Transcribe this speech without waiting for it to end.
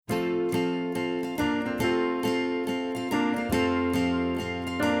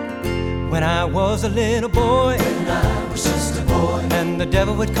When I was a little boy, when I was just a boy, and the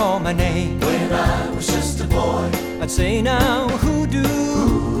devil would call my name, when I was just a boy, I'd say, now who do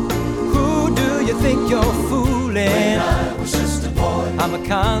you think you're fooling? when I was just a boy, I'm a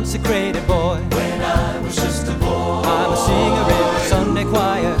consecrated boy. when I was just a boy, I'm a singer in the Sunday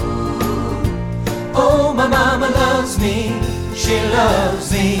choir. oh, my mama loves me, she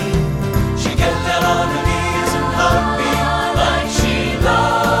loves me. She get down on her knees and hug me like she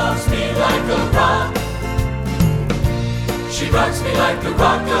loves me like a rock. She rocks me like the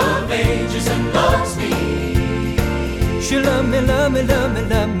rock of ages and loves me. She love me, love me, love me,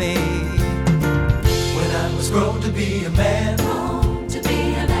 love me. When I was grown to be a man, Grown to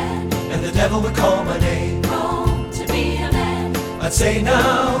be a man, and the devil would call my name, grown to be a man. I'd say,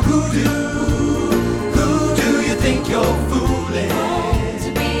 now who do you think you're fooling? Grown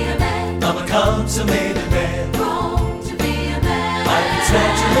to be a man, I'm a consummated man. grown to be a man. I can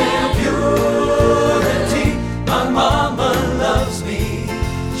snatch a little purity. My mama loves me,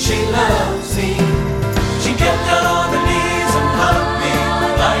 she loves me. She get down on her knees and hug me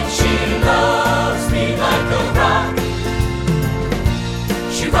like she loves me like a rock.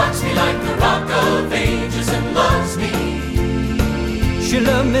 She rocks me like the rock of ages and loves me. She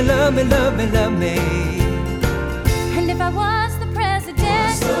love me, love me, love me, love me. And if I was the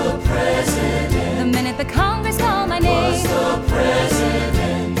president, The president the minute the Congress called my was name, the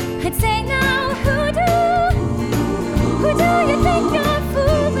president. I'd say, now who do you think you're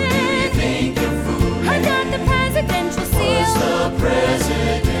fooling? Think you're fooling. I got the presidential Was seal. the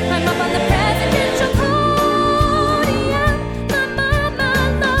president. I'm up on the presidential podium. My mama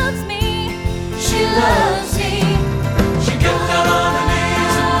loves me. She loves me. She gets down on her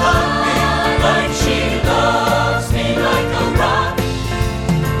knees and hug me like she loves me like a rock.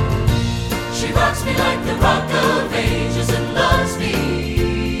 She rocks me like the rock of ages and loves me.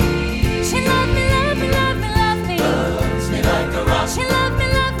 She loved me, love me, love me, love me. Loves me like a rock. She loved me,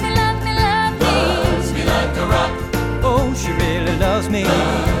 love me, love me, love me. Loves me like a rock. Oh, she really loves me.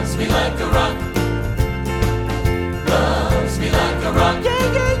 Loves me like a rock. Loves me like a rock. Yeah,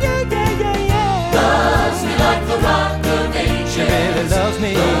 yeah, yeah, yeah, yeah, yeah. Loves me like the rock of ages. She really loves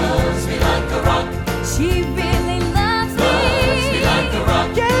me. Loves me like a rock. She really loves me. Loves me like a rock.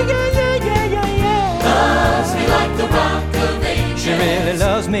 Yeah, yeah, yeah, yeah, yeah, yeah. Loves me like the rock of ages. She really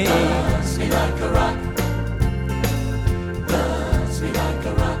loves me. Loves me like a rock. Loves me like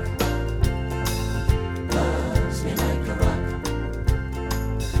a rock. Loves me like a rock.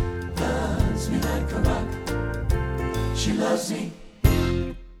 Loves me like a rock. She loves me.